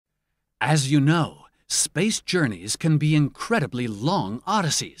As you know, space journeys can be incredibly long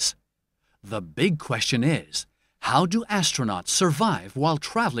odysseys. The big question is, how do astronauts survive while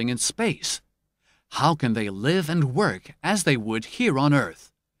traveling in space? How can they live and work as they would here on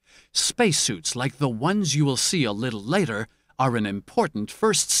Earth? Spacesuits like the ones you will see a little later are an important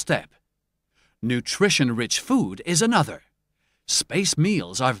first step. Nutrition-rich food is another. Space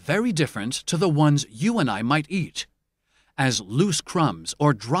meals are very different to the ones you and I might eat, as loose crumbs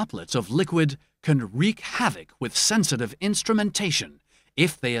or droplets of liquid can wreak havoc with sensitive instrumentation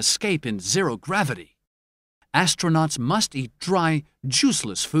if they escape in zero gravity. Astronauts must eat dry,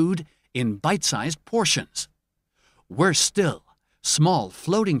 juiceless food in bite-sized portions. Worse still, small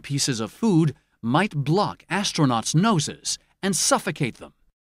floating pieces of food might block astronauts' noses and suffocate them.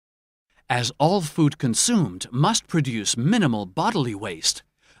 As all food consumed must produce minimal bodily waste,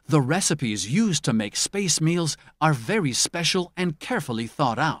 the recipes used to make space meals are very special and carefully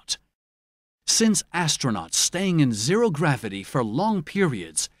thought out. Since astronauts staying in zero gravity for long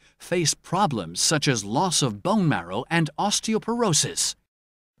periods face problems such as loss of bone marrow and osteoporosis,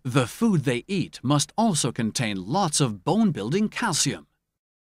 the food they eat must also contain lots of bone-building calcium.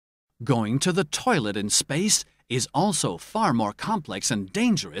 Going to the toilet in space is also far more complex and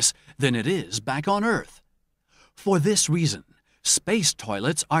dangerous than it is back on Earth. For this reason, space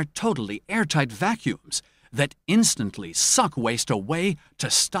toilets are totally airtight vacuums that instantly suck waste away to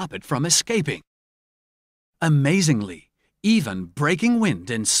stop it from escaping. Amazingly, even breaking wind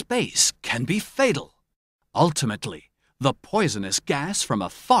in space can be fatal. Ultimately, the poisonous gas from a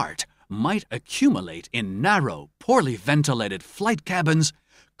fart might accumulate in narrow, poorly ventilated flight cabins,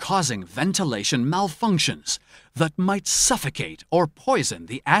 causing ventilation malfunctions that might suffocate or poison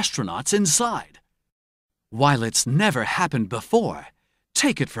the astronauts inside. While it's never happened before,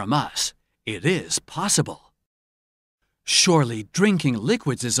 take it from us, it is possible. Surely drinking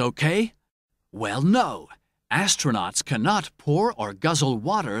liquids is okay? Well, no. Astronauts cannot pour or guzzle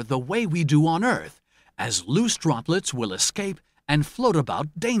water the way we do on Earth, as loose droplets will escape and float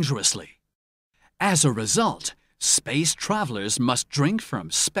about dangerously. As a result, space travelers must drink from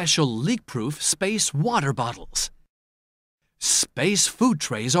special leak-proof space water bottles. Space food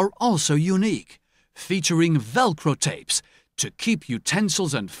trays are also unique, featuring Velcro tapes to keep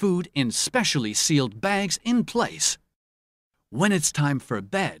utensils and food in specially sealed bags in place. When it's time for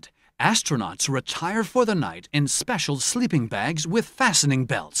bed, astronauts retire for the night in special sleeping bags with fastening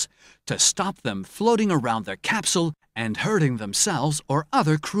belts to stop them floating around their capsule and hurting themselves or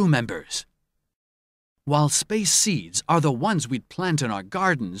other crew members. While space seeds are the ones we'd plant in our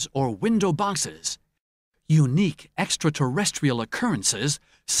gardens or window boxes, unique extraterrestrial occurrences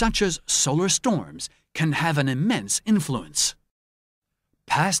such as solar storms can have an immense influence.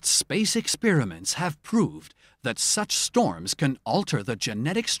 Past space experiments have proved that such storms can alter the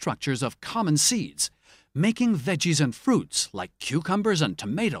genetic structures of common seeds, making veggies and fruits like cucumbers and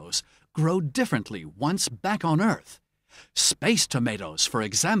tomatoes grow differently once back on Earth. Space tomatoes, for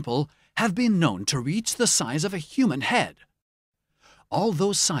example, have been known to reach the size of a human head.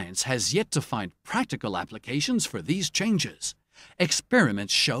 Although science has yet to find practical applications for these changes,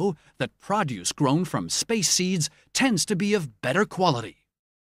 experiments show that produce grown from space seeds tends to be of better quality.